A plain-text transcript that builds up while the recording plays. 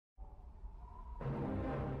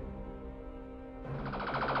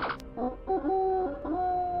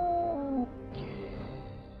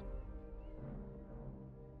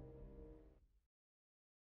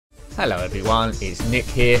Hello everyone, it's Nick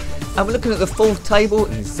here, and we're looking at the fourth table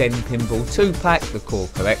in Zen Pinball 2-pack, the core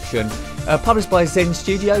collection, published by Zen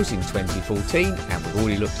Studios in 2014, and we've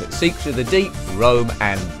already looked at Secret of the Deep, Rome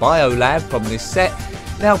and Biolab from this set.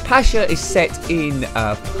 Now Pasha is set in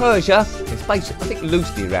Persia. It's based, I think,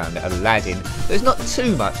 loosely around Aladdin. There's not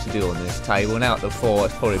too much to do on this table, and out of the four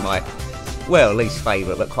it's probably my, well, least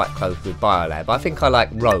favourite, but quite close with Biolab. I think I like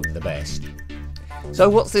Rome the best. So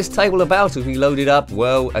what's this table about as we load it up?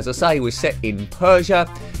 Well, as I say, we're set in Persia.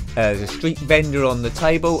 There's a street vendor on the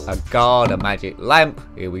table, a guard, a magic lamp.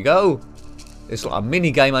 Here we go. There's like a mini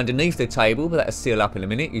game underneath the table, but that'll seal up in a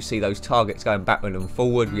minute. You see those targets going backward and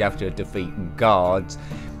forward. We have to defeat guards.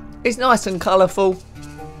 It's nice and colourful.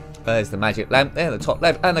 There's the magic lamp there, the top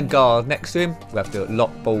left, and a guard next to him. We have to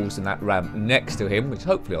lock balls in that ramp next to him, which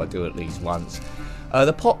hopefully I'll do at least once.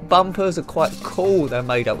 The pop bumpers are quite cool. They're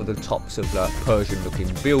made up with the tops of Persian looking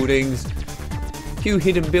buildings. A few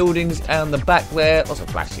hidden buildings and the back there, lots of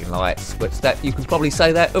flashing lights, which that you can probably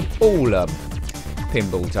say that of all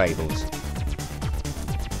pinball tables.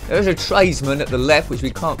 There's a tradesman at the left, which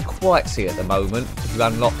we can't quite see at the moment. If you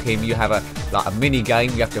unlock him, you have a mini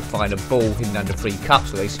game. You have to find a ball hidden under 3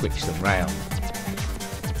 cups, so they switch them round.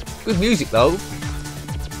 Good music though.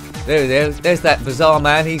 There's that bizarre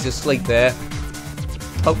man. He's asleep there.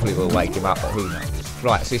 Hopefully we'll wake him up, but who knows.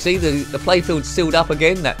 Right, so you see the playfield's sealed up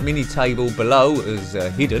again. That mini table below is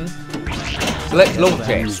hidden. So let's launch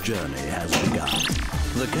it. The journey has begun.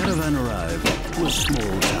 The caravan arrived to a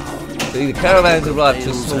small town. See, the caravan's arrived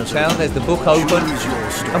to a small town. There's the book open.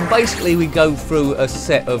 And basically we go through a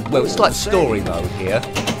set of, well, it's like story mode here.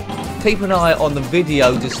 Keep an eye on the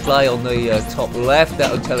video display on the top left.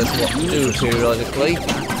 That'll tell us what to do periodically.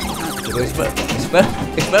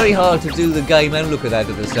 It's very hard to do the game and look at that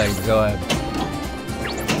at the same time.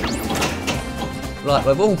 Right,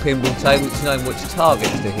 with all pinball tables, it's knowing which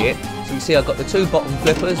targets to hit. So you see I've got the 2 bottom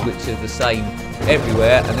flippers, which are the same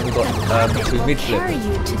everywhere, and then we've got the 2 mid flippers.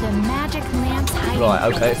 Right,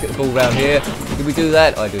 okay, let's get the ball round here. Did we do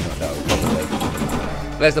that? I do not know,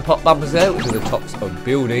 probably. There's the pop bumpers there, which are the tops of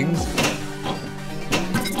buildings.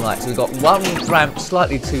 Right, so we've got one ramp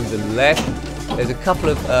slightly to the left. There's a couple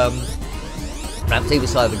of ramps either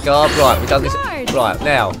side of the guard. Right, we've done this. Right,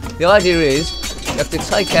 now, the idea is you have to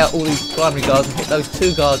take out all these primary guards and hit those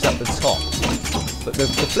 2 guards up the top. But the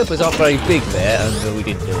flippers aren't very big there, and we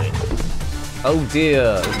didn't do it. Oh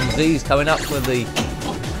dear, there's some Z's coming up for the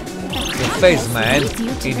Fez man in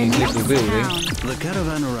his little building. The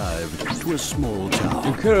caravan arrived to a small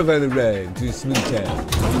town. The caravan arrived to a small town.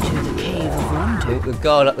 The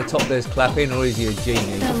guard up the top there's clapping, or is he a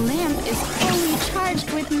genie? The lamp is fully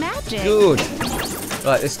charged with magic. Good.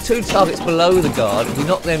 Right, there's 2 targets below the guard. If we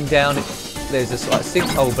knock them down, there's a slight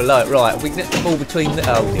sinkhole below it. Right, if we get the ball between the...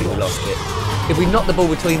 Oh dear, we lost it. If we knock the ball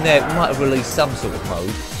between there, we might have released some sort of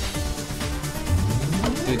mode.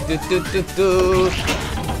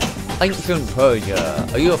 Ancient Persia.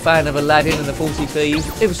 Are you a fan of Aladdin and the 40 Thieves?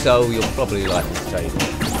 If so, you'll probably like this table.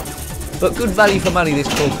 But good value for money, this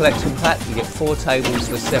core collection pack. You get 4 tables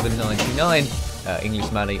for $7.99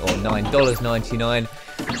 English money, or $9.99.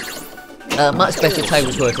 Much better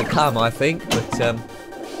tables were to come, I think. But I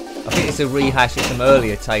think it's a rehash of some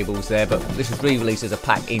earlier tables there. But this was re-released as a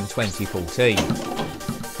pack in 2014.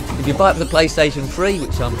 If you buy it for the PlayStation 3,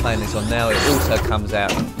 which I'm playing this on now, it also comes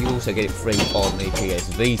out. You also get it free on the PS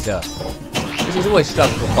Vita, which has always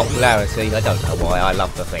struggled for popularity. I don't know why. I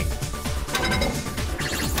love the thing.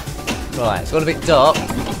 Right, it's got a bit dark. A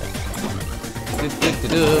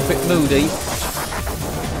bit moody.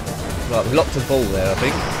 Right, we've locked a ball there, I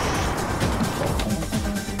think.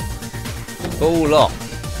 Ball lock.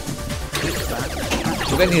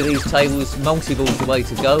 With any of these tables, multi-ball's the way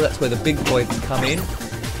to go. That's where the big points come in.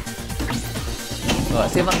 Right,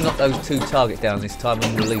 see if I can knock those 2 targets down this time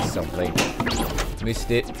and release something.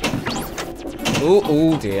 Missed it.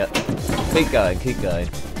 Oh dear. Keep going, keep going.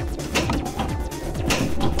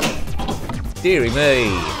 Deary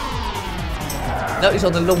me. Notice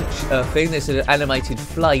on the launch thing, there's an animated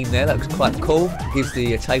flame there. That looks quite cool. Gives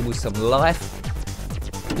the table some life.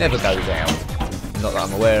 Never goes out. Not that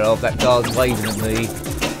I'm aware of. That guard's waving at me.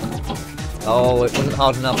 Oh, it wasn't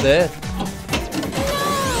hard enough there.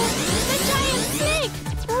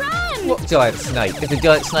 What giant snake? There's a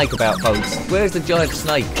giant snake about, folks. Where's the giant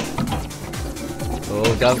snake?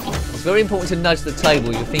 Oh, don't. It's very important to nudge the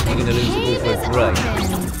table. You think you're going to lose the ball for a break.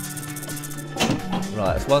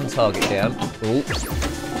 Right, that's 1 target down. Oh.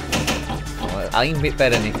 Right, aim a bit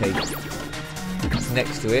better, Nicky.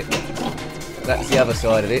 Next to it. That's the other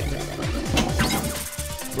side of it.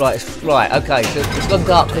 Right, okay, so it's gone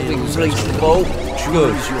dark because we can release the ball.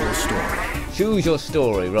 Good. Choose your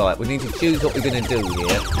story. Right, we need to choose what we're going to do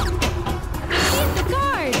here. Save the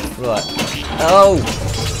guard. Right. Oh!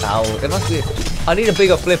 Oh, there must be... I need a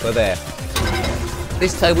bigger flipper there.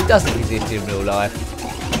 This table doesn't exist in real life.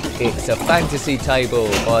 It's a fantasy table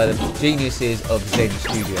by the geniuses of Zen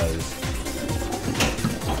Studios.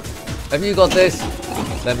 Have you got this?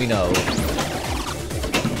 Let me know.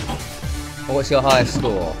 What's your highest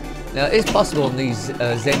score? Now, it's possible on these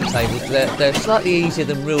Zen tables, they're slightly easier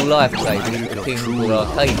than real life tables that the King or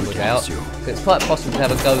Arcade was out. So it's quite possible to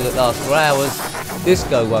have a go that lasts for hours. This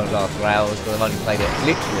go won't last for hours, but I've only played it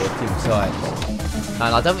literally a few times.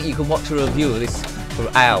 And I don't think you can watch a review of this for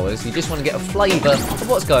hours. You just want to get a flavour of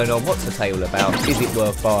what's going on, what's the table about, is it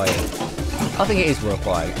worth buying? I think it is worth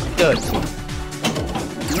buying. It's dirt cheap.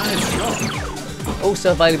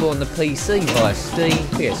 Also available on the PC via Steam,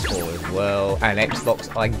 PS4 as well, and Xbox,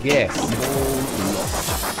 I guess.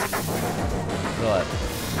 Right.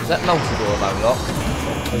 Is that multi-ball I've unlocked?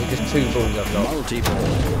 Or is it just 2 balls I've unlocked?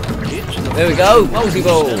 There we go!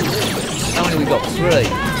 Multi-ball! How many have we got? 3.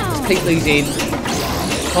 Let's keep these in.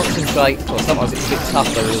 Concentrate. Well, sometimes it's a bit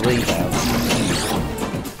tougher with a rebound.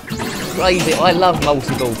 Crazy. I love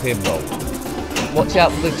multi-ball pinball. Watch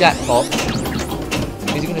out for the jackpot.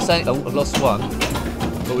 Is he going to say... Oh, I've lost one.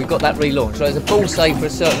 But we've got that relaunch. So there's a ball save for a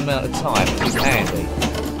certain amount of time, which is handy.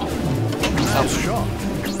 Nice shot.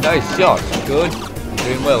 Nice shot. Good.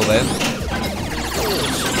 Doing well then.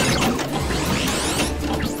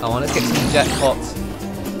 Come on, let's get some jackpots.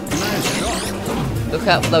 Nice shot. Look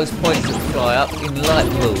out for those points that fly up in light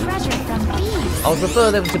blue. Treasure from these. I would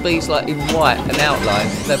prefer them to be like in white and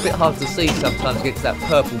outlines. They're a bit hard to see sometimes against that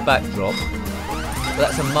purple backdrop. But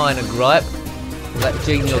that's a minor gripe. That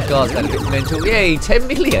genial guard's going a bit mental. Yay, 10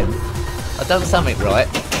 million! I've done something right.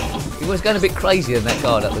 He was going a bit crazier than that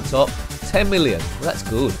guard at the top. 10 million. Well, that's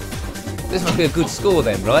good. This must be a good score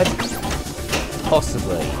then, right?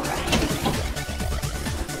 Possibly.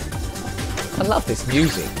 I love this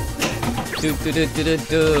music. Do do do do do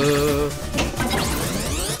do.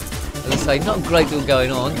 As I say, not a great deal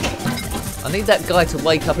going on. I need that guy to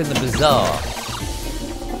wake up in the bazaar.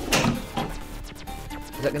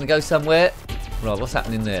 Is that going to go somewhere? Right, what's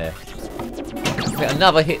happening there? Get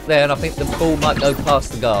another hit there, and I think the ball might go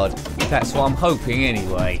past the guard. That's what I'm hoping,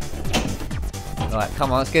 anyway. Right,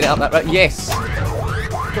 come on, let's get it up that road. Yes!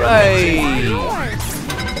 Hooray!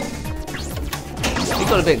 You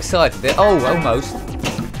got a bit excited there. Oh, almost.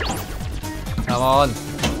 Come on.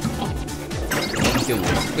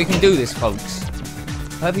 We can do this, folks.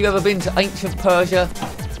 Have you ever been to ancient Persia?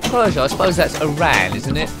 Persia, I suppose that's Iran,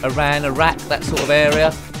 isn't it? Iran, Iraq, that sort of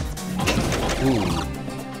area. Ooh.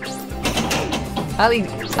 Ali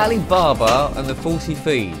Baba and the 40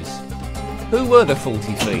 Thieves. Who were the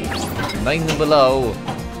 40 Thieves? Name them below.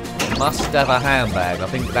 Must have a handbag. I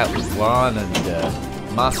think that was one. And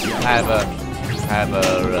must have a I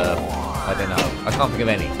don't know. I can't think of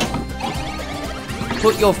any.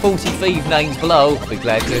 Put your 40 Thieve names below. I'll be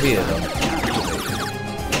glad to hear them.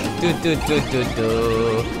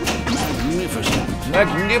 Magnificent.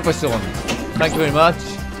 Magnificent. Thank you very much.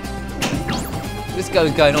 This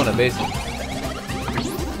goes going on a bit.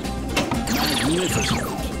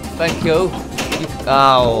 Thank you.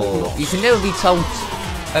 You can never be told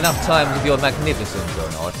enough times if you're magnificent or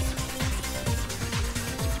not.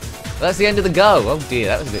 Well, that's the end of the go. Oh dear,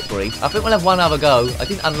 that was a bit brief. I think we'll have one other go. I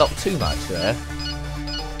didn't unlock too much there.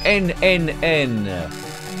 N.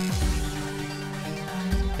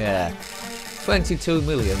 Yeah. 22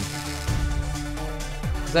 million.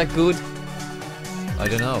 Is that good? I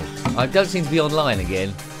don't know. I don't seem to be online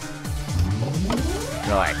again.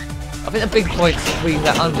 Right. I think the big point's being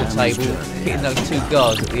that under table, hitting those 2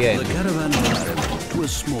 guards at the end. The caravan arrived to a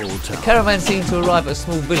small town. The caravan seems to arrive at a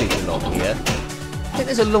small village along here. I think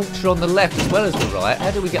there's a launcher on the left as well as the right. How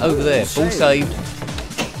do we get over there? Ball save.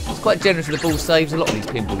 It's quite generous with the ball saves. A lot of these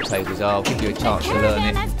pinball tables are. I'll give you a chance to learn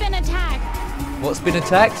it. Has been attacked. What's been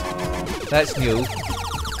attacked? That's new. Save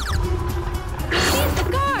the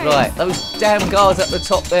guard. Right, those damn guards at the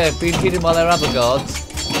top there being hidden by their other guards.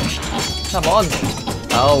 Come on.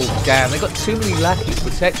 Oh, damn, they've got too many lackeys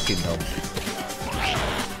protecting them.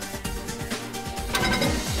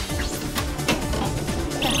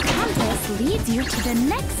 The compass leads you to the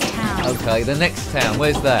next town. Okay, the next town.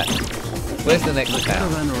 Where's that? Where's the next The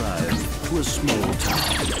town? caravan arrived to a small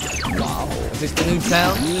town. Wow. Is this the new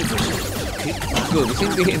town? Good, we seem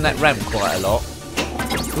to be hitting that ramp quite a lot.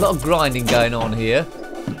 A lot of grinding going on here.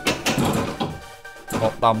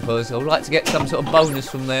 Hot bumpers. I'd like to get some sort of bonus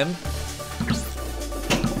from them.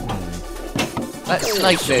 That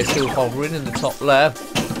snake there's still hovering in the top left.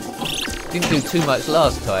 Didn't do too much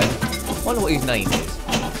last time. I wonder what his name is.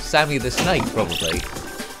 Sammy the Snake, probably.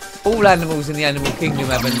 All animals in the animal kingdom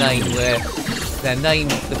have a name where their name,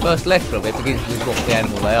 the first letter of it, begins with what the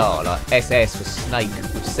animal they are. Like SS for snake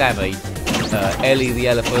with Sammy, Ellie the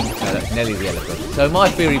elephant, no, that's Nelly the elephant. So my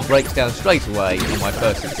theory breaks down straight away in my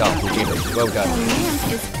first example given. Well done. The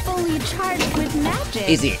lamp is fully charged with magic.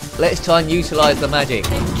 Is it? Let's try and utilise the magic. The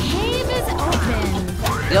cave is open.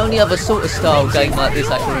 The only other sort of style game like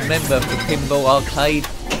this I can remember from Pinball Arcade,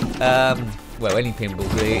 well, any pinball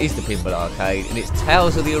really, is the Pinball Arcade, and it's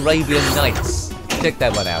Tales of the Arabian Nights. Check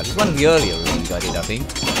that one out. It's one of the earlier reviews I did, I think.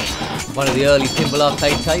 One of the early Pinball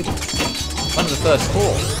Arcade tables. One of the first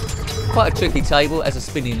 4. Quite a tricky table, has a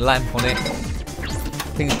spinning lamp on it.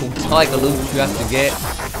 Things called tiger loops you have to get,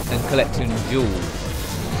 and collecting jewels.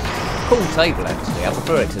 Cool table actually, I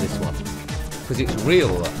prefer it to this one. Because it's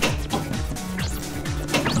real.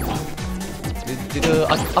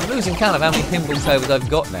 I'm losing count of how many pinball tables I've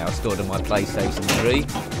got now stored on my PlayStation 3.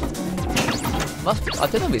 I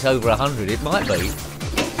don't know if it's over 100, it might be.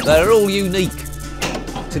 They're all unique.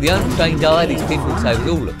 To the untrained eye, these pinball tables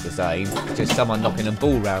all look the same. It's just someone knocking a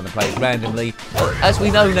ball around the place randomly. As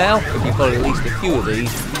we know now, if you follow at least a few of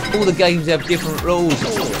these, all the games have different rules.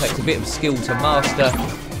 It takes a bit of skill to master,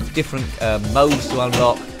 different modes to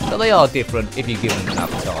unlock, but they are different if you give them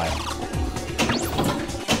enough time.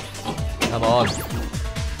 Come on.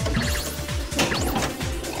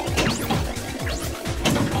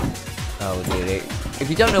 Oh dear. If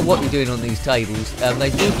you don't know what you're doing on these tables, they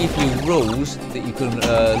do give you rules that you can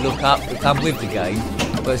look up that come with the game.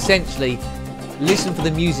 But essentially, listen for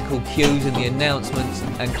the musical cues and the announcements,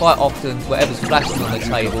 and quite often whatever's flashing on the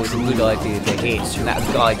table is a good idea to hit, and that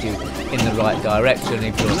will guide you in the right direction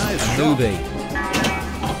if you're a newbie.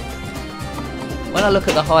 When I look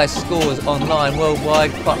at the highest scores online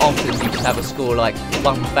worldwide, quite often you just have a score like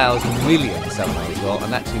 1,000 million somebody's got,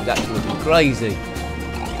 and that's absolutely crazy.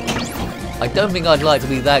 I don't think I'd like to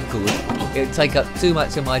be that good. It'd take up too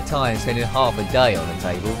much of my time spending half a day on a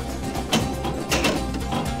table.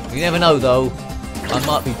 You never know though, I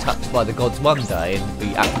might be touched by the gods one day and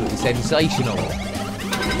be absolutely sensational.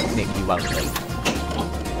 Nick, you won't be.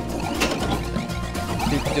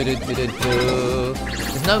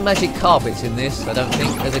 There's no magic carpets in this, I don't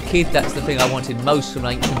think. As a kid, that's the thing I wanted most from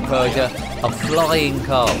ancient Persia, a flying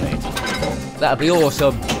carpet. That'd be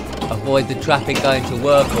awesome. Avoid the traffic going to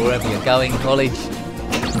work or wherever you're going, college.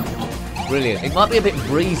 Brilliant. It might be a bit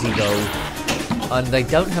breezy though, and they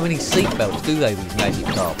don't have any seat belts, do they, these magic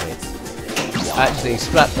carpets? Actually,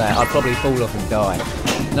 scrap that, I'd probably fall off and die.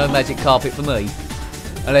 No magic carpet for me,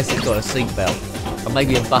 unless it's got a seat belt, or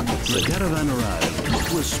maybe a bucket seat. The caravan arrived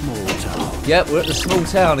to a small town. Yep, we're at the small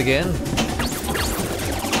town again.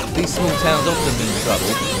 These small towns often been in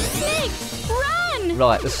trouble. Snake, run!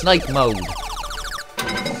 Right, the snake mode.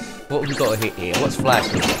 What have we got to hit here? What's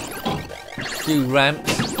flashing? Few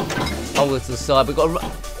ramps. Over to the side. We've got.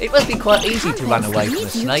 It must be quite easy to run away from a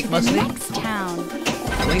snake, mustn't it? I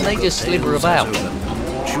mean, they just slither about.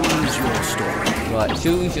 Choose your story. Right,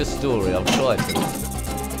 choose your story. I'll try to.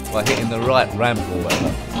 By hitting the right ramp or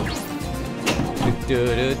whatever.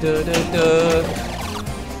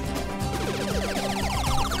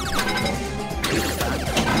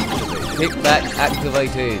 Kickback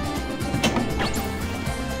activated.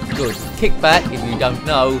 Good. Kickback, if you don't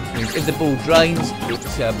know, means if the ball drains,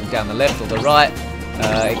 it's down the left or the right,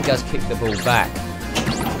 it does kick the ball back.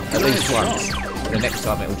 At least once. The next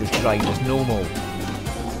time it will just drain as normal.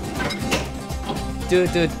 So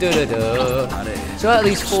out of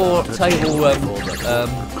these 4 table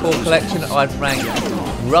core collection, I'd rank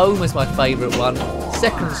Rome as my favourite one,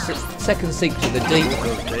 second Secret of the Deep,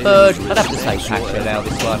 third, I'd have to say Pasha now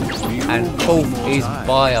this one, and 4th is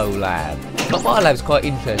Biolab. But Biolab's quite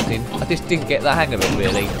interesting, I just didn't get the hang of it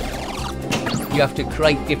really. You have to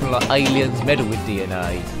create different like aliens, meddle with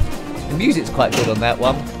DNA. The music's quite good on that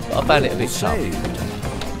one, but I found it a bit tough.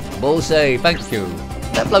 Ball save, thank you.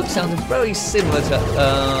 That bloke sounds very similar to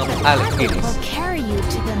Alec Guinness. Will carry you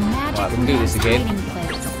to the magic Right, we can do this again.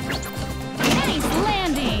 Nice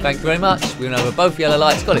landing. Thank you very much. We went over both yellow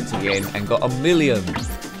lights, got it to the end, and got 1 million.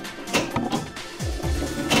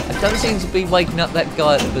 I don't seem to be waking up that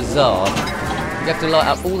guy at the bazaar. You have to light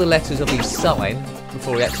up all the letters of his sign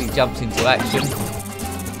before he actually jumps into action.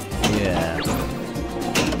 Yeah.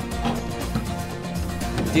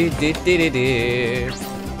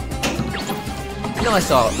 Nice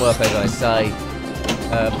artwork, as I say.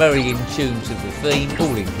 Very in tune to the theme,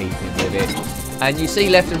 all in keeping with it. And you see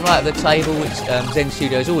left and right of the table, which Zen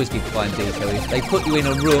Studios always give fine detail, is they put you in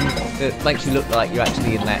a room that makes you look like you're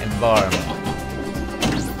actually in that environment.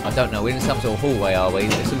 I don't know, we're in some sort of hallway, are we?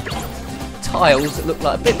 There's some tiles that look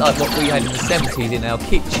like a bit like what we had in the 70s in our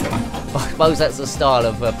kitchen. I suppose that's the style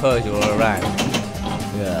of Persia or Iran.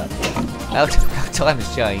 Yeah. Our time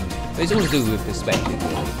has changed. But it's all to do with perspective,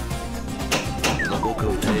 really. The book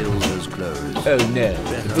of tales is closed. Oh no,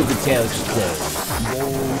 the book of tales is closed.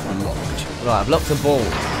 Ball locked. Right, I've locked a ball,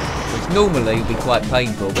 which normally would be quite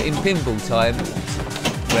painful, but in pinball time,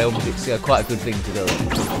 well, it's quite a good thing to do.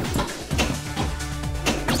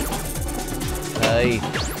 Okay.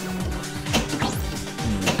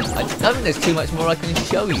 I don't think there's too much more I can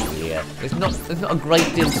show you here. There's not a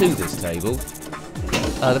great deal to this table.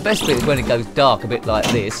 The best bit is when it goes dark a bit like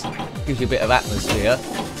this. Gives you a bit of atmosphere.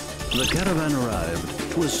 The caravan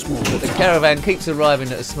arrived with small. But the caravan keeps arriving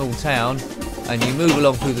at a small town, and you move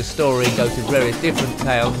along through the story and go to various different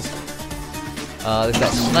towns. There's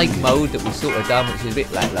that snake mode that we've sort of done, which is a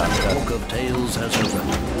bit lackluster. The book of tales has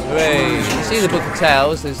opened. Hooray! You see the book of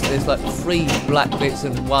tales? There's like 3 black bits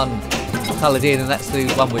and 1 coloured in, and that's the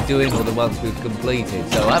one we're doing or the ones we've completed.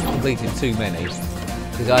 So I haven't completed too many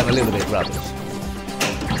because I'm a little bit rubbish.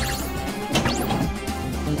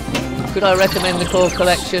 Could I recommend the core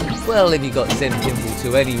collection? Well, if you got Zen Pinball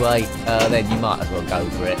 2 anyway, then you might as well go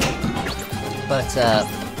for it. But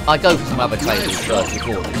I go for some other tables first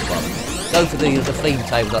before this one. Go for the theme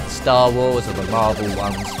tables like the Star Wars or the Marvel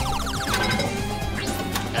ones.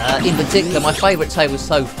 In particular, my favourite table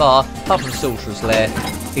so far, apart from Sorcerer's Lair,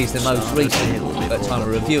 is the most recent time of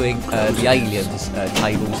reviewing the Aliens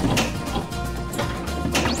tables.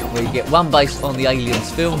 Where you get one based on the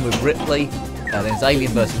Aliens film with Ripley, there's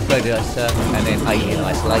Alien vs Predator, and then Alien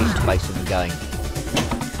Isolation based on the game.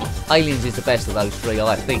 Aliens is the best of those 3,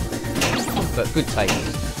 I think, but good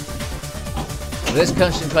tables. Let's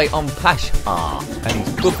concentrate on Pasha and his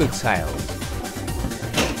Book of Tales.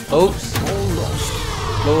 Oops. All lost.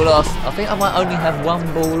 Ball lost. I think I might only have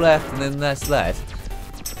 1 ball left, and then that's that.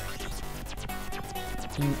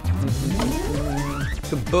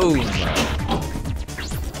 Kaboom!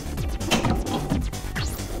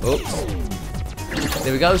 Oops.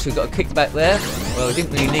 There we go, so we've got a kickback there. Well, we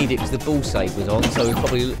didn't really need it because the ball save was on, so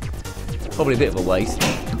probably a bit of a waste.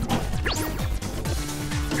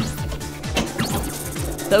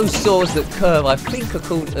 Those swords that curve, I think, are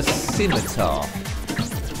called a scimitar.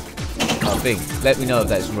 I think. Let me know if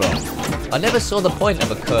that's wrong. I never saw the point of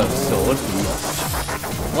a curved sword.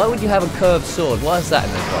 Why would you have a curved sword? Why is that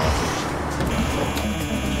an advantage?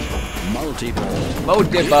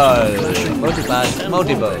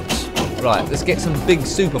 Multi-ball. Right, let's get some big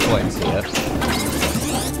super points here.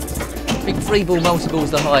 I think 3-ball multi-ball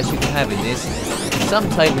is the highest you can have in this. In some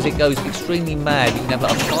tables it goes extremely mad. You can have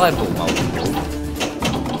like a 5-ball multi-ball.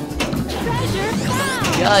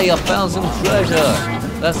 Yay, I found some treasure!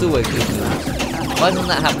 That's always good news. Why doesn't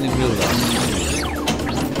that happen in real life?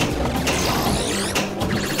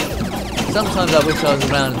 Sometimes I wish I was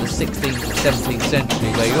around in the 16th or 17th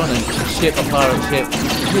century where you're on a ship, a pirate ship,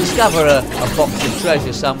 you discover a box of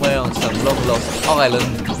treasure somewhere on some long lost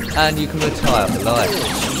island and you can retire for life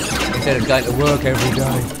instead of going to work every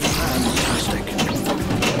day.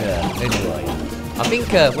 Yeah, anyway. I think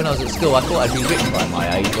when I was at school I thought I'd be rich by my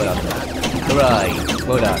age. Well done. Hooray,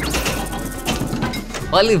 well done.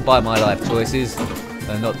 I live by my life choices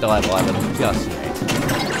and not die by them just yet.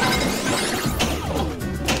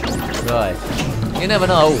 Right, you never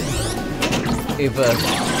know if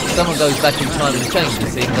someone goes back in time and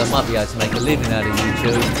changes things, I might be able to make a living out of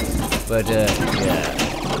YouTube. But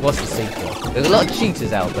yeah, what's the secret? There's a lot of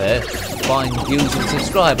cheaters out there buying views and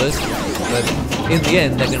subscribers, but in the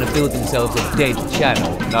end they're going to build themselves a dead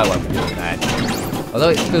channel. No one will do that. Although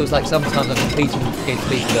it feels like sometimes I'm competing against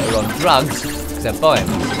people that are on drugs because they're buying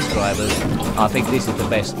these subscribers, I think this is the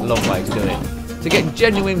best long way to do it. To get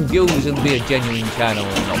genuine views and be a genuine channel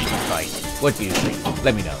and not be fake. What do you think?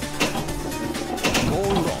 Let me know.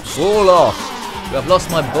 All lost. All lost. I've lost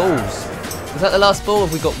my balls. Was that the last ball or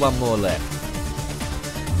have we got 1 more left?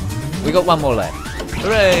 We got 1 more left.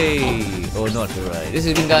 Hooray! Or not hooray. This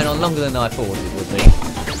has been going on longer than I thought it would be.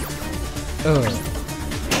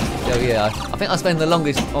 So yeah, I think I spent the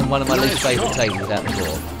longest on one of my least favourite tables out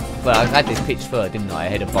before. But I had this pitch third, didn't I,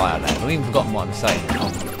 ahead of Bioland. I've even forgotten what I'm saying now.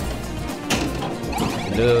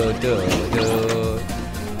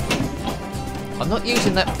 I'm not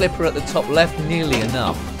using that flipper at the top left nearly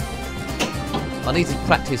enough. I need to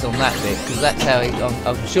practice on that bit because that's how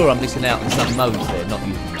I'm sure I'm missing out on some modes there, not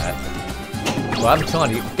using that. Well, I'm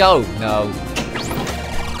trying to go. No,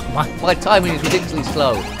 my timing is ridiculously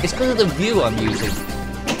slow. It's because of the view I'm using.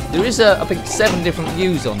 There is I think 7 different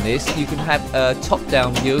views on this. You can have a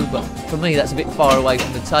top-down view, but for me that's a bit far away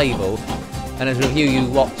from the table. And as a review, you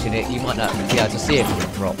watching it, you might not be able to see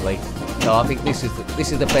everything properly. So I think this is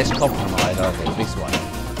the best compromise. I think this one.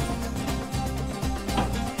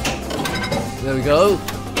 There we go.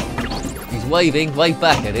 He's waving. Wave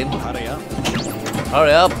back at him. Hurry up.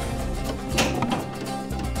 Hurry up.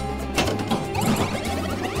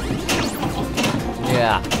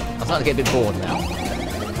 Yeah. I'm starting to get a bit bored now.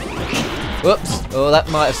 Whoops. Oh, that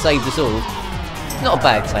might have saved us all. Not a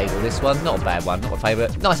bad table, this one. Not a bad one. Not a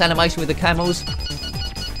favourite. Nice animation with the camels.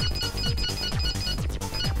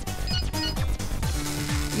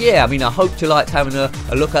 Yeah, I mean, I hope you liked having a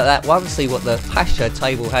look at that one, see what the Pasha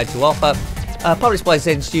table had to offer. Published by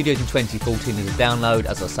Zen Studios in 2014 as a download,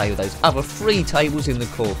 as I say, with those other 3 tables in the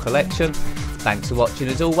core collection. Thanks for watching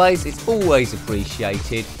as always, it's always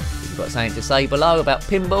appreciated. If you've got something to say below about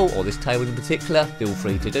pinball, or this table in particular, feel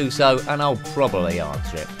free to do so, and I'll probably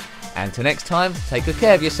answer it. And till next time, take good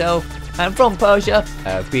care of yourself, and from Persia,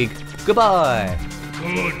 a big goodbye.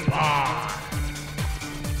 Goodbye.